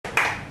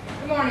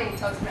morning,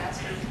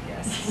 Toastmasters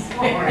guests.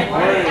 Morning.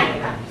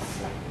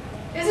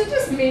 Is it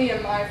just me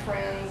and my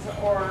friends,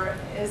 or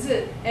is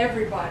it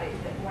everybody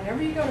that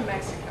whenever you go to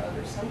Mexico,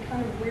 there's some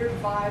kind of weird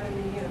vibe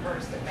in the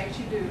universe that makes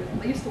you do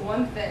at least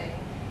one thing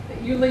that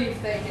you leave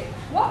thinking,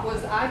 what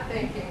was I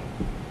thinking?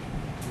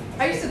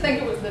 I used to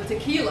think it was the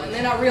tequila, and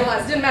then I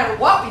realized it didn't matter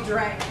what we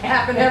drank, it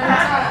happened every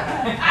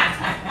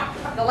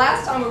time. The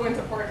last time we went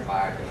to Puerto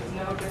Vallarta, it was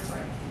no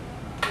different.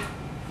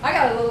 I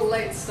got a little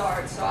late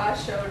start, so I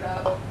showed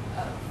up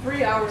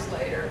 3 hours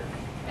later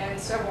and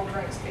several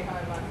drinks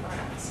behind my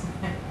friends.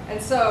 And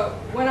so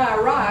when I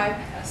arrived,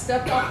 I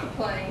stepped off the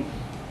plane,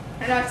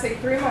 and I see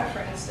 3 of my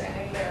friends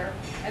standing there,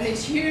 and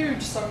these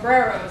huge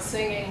sombreros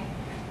singing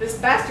this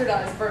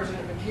bastardized version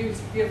of a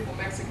beautiful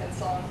Mexican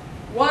song.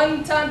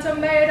 One ton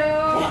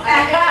tomato,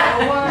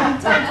 one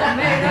ton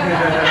tomato.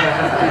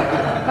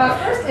 My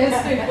first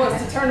instinct was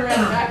to turn around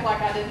and act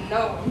like I didn't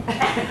know them.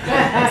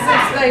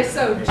 Since they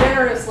so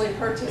generously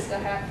purchased a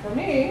hat for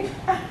me,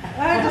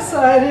 I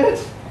decided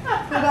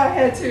that I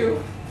had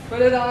to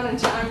put it on and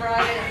chime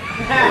right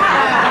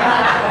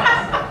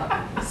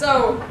in.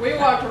 So we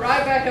walked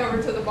right back over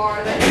to the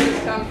bar that we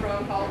just come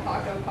from called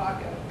Paco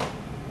Paco.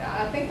 Now,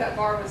 I think that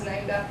bar was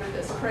named after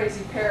this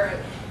crazy parrot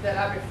that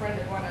I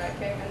befriended when I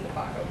came into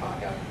Paco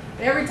Paco.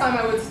 And every time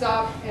I would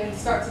stop and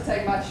start to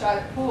take my shot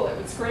at the pool, it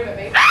would scream at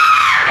me.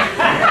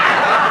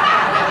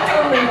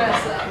 Totally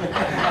mess up.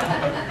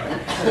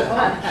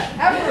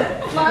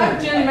 After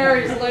 5 Gin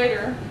Marys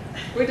later,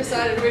 we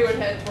decided we would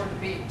head toward the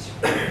beach.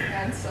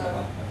 And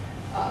so,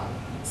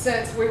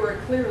 since we were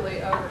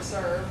clearly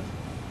overserved,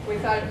 we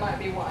thought it might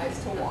be wise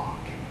to walk.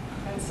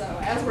 And so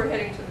as we're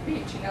heading to the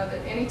beach, you know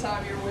that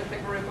anytime you're with a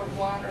group of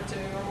 1 or 2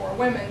 or more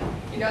women,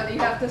 you know that you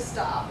have to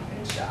stop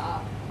and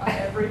shop on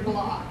every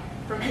block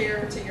from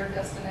here to your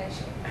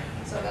destination.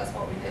 So that's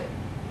what we did.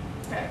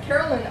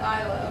 Carolyn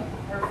Isla,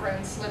 her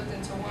friend, slipped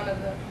into one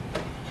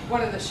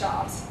of the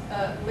shops,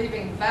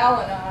 leaving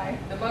Val and I,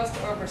 the most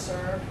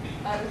overserved,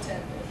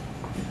 unattended.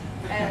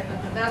 And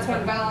that's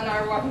when Val and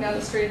I were walking down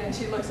the street, and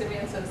she looks at me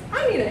and says,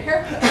 I need a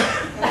haircut.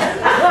 And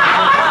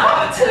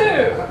I said,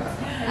 too.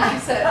 And she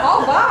said,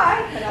 I'll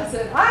buy. And I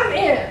said, I'm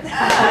in.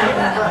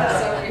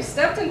 So we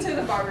stepped into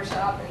the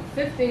barbershop, and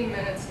 15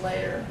 minutes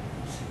later,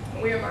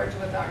 we emerged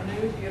with our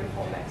new,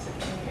 beautiful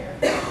Mexican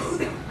haircuts.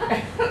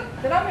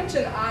 Did I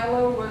mention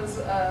Isla was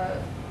a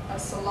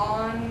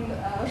salon,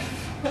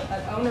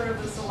 an owner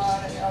of the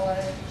salon in LA,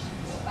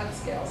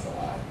 upscale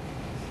salon.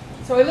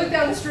 So we looked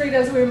down the street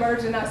as we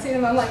emerged, and I seen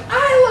him. I'm like,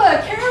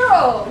 Isla,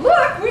 Carol,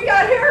 look, we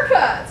got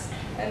haircuts.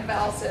 And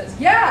Val says,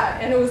 yeah,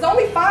 and it was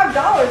only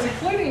 $5,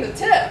 including the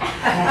tip.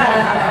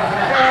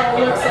 Carol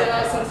looks at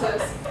us and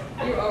says,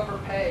 you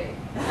overpaid.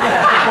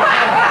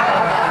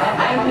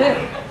 and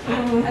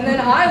then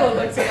Isla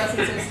looks at us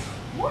and says,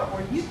 what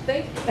were you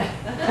thinking?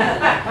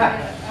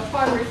 And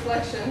upon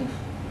reflection,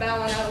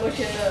 Val and I look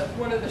into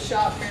one of the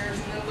shop mirrors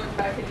and then look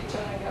back at each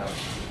other and go,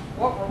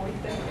 what were we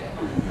thinking?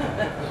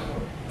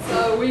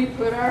 So we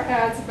put our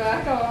hats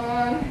back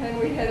on and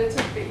we headed to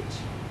the beach.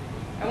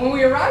 And when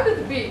we arrived at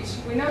the beach,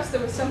 we noticed there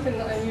was something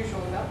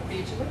unusual about the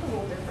beach. It looked a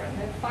little different.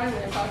 And then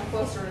finally, upon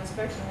closer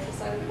inspection, we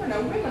decided there were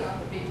no women on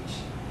the beach.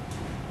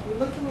 We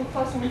looked a little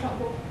closer and we thought,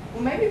 well,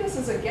 maybe this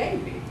is a gay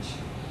beach,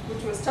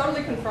 which was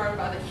totally confirmed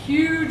by the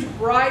huge,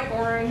 bright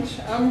orange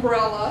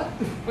umbrella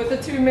with the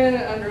 2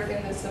 men under it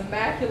in this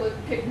immaculate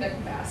picnic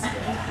basket.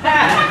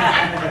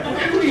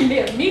 We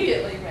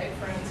immediately made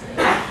friends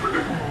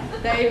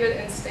with David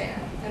and Stan.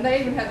 And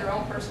they even had their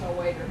own personal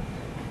waiter.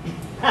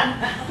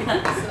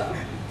 So,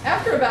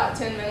 after about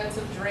 10 minutes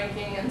of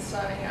drinking and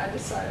sunning, I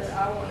decided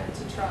I wanted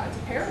to try to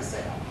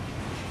parasail.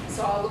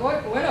 So I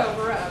went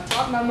over, I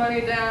dropped my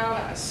money down,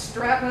 I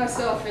strapped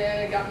myself in,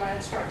 and got my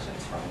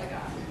instructions from the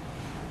guy.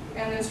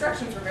 And the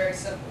instructions were very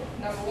simple.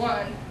 Number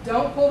 1,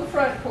 don't pull the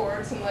front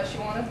cords unless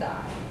you want to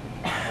die.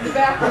 And the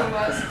back one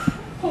was,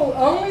 pull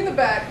only the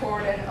back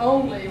cord and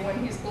only when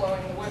he's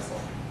blowing the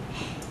whistle.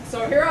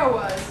 So here I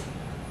was,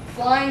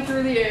 flying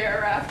through the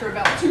air after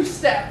about 2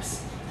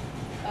 steps.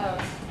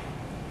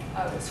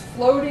 I was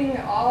floating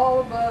all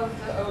above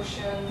the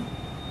ocean,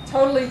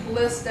 totally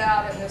blissed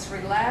out in this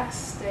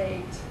relaxed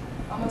state,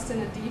 almost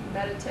in a deep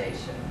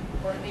meditation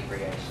or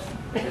inebriation.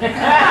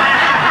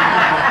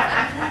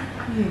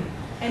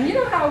 And you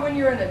know how when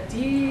you're in a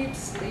deep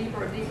sleep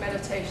or a deep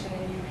meditation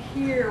and you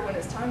hear, when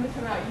it's time to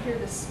come out, you hear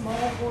this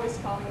small voice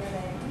calling your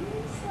name,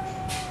 Lisa,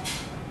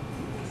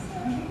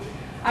 Lisa.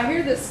 I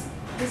hear this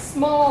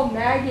small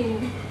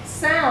nagging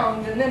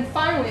sound, and then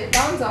finally it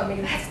dawns on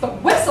me, that's the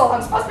whistle,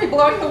 I'm supposed to be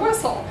blowing the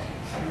whistle.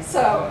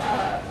 So,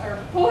 or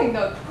pulling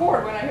the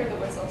cord when I hear the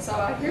whistle. So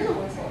I hear the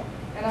whistle,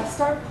 and I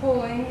start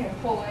pulling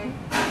and pulling,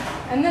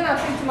 and then I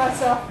think to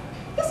myself,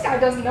 this guy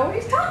doesn't know what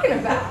he's talking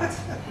about.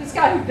 This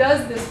guy who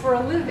does this for a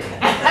living.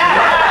 What am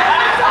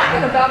I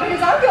talking about?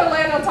 Because I'm going to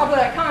land on top of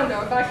that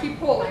condo if I keep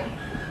pulling.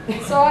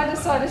 So I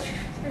decided,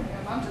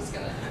 I'm just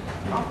going to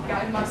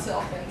guide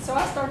myself in. So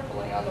I start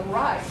pulling on the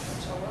right,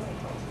 which I wasn't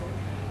supposed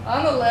to.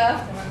 On the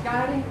left, and I'm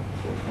guiding.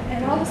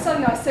 And all of a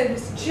sudden I say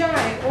this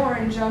giant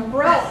orange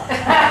umbrella.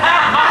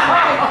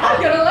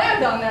 I'm going to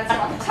land on that, so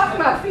I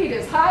feet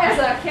as high as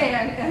I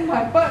can, and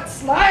my butt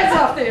slides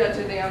off the edge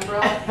of the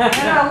umbrella,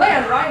 and I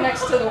land right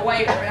next to the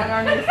waiter and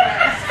our new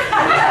friends.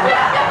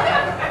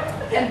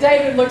 And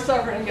David looks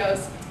over and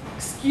goes,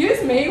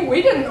 "Excuse me,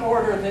 we didn't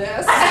order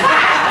this."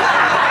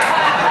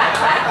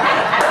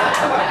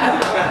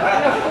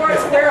 And of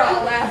course, we're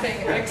all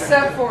laughing,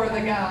 except for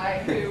the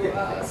guy who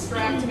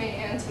strapped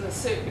me into the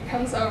suit. He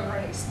comes over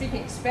and he's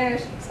speaking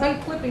Spanish, and he's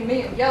unclipping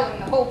me and yelling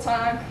the whole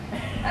time.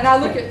 And I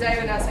look at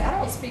David and I say, "I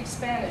don't speak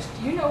Spanish.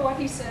 Do you know what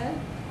he said?"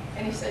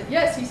 And he said,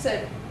 "Yes." He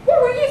said,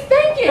 "What were you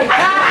thinking?"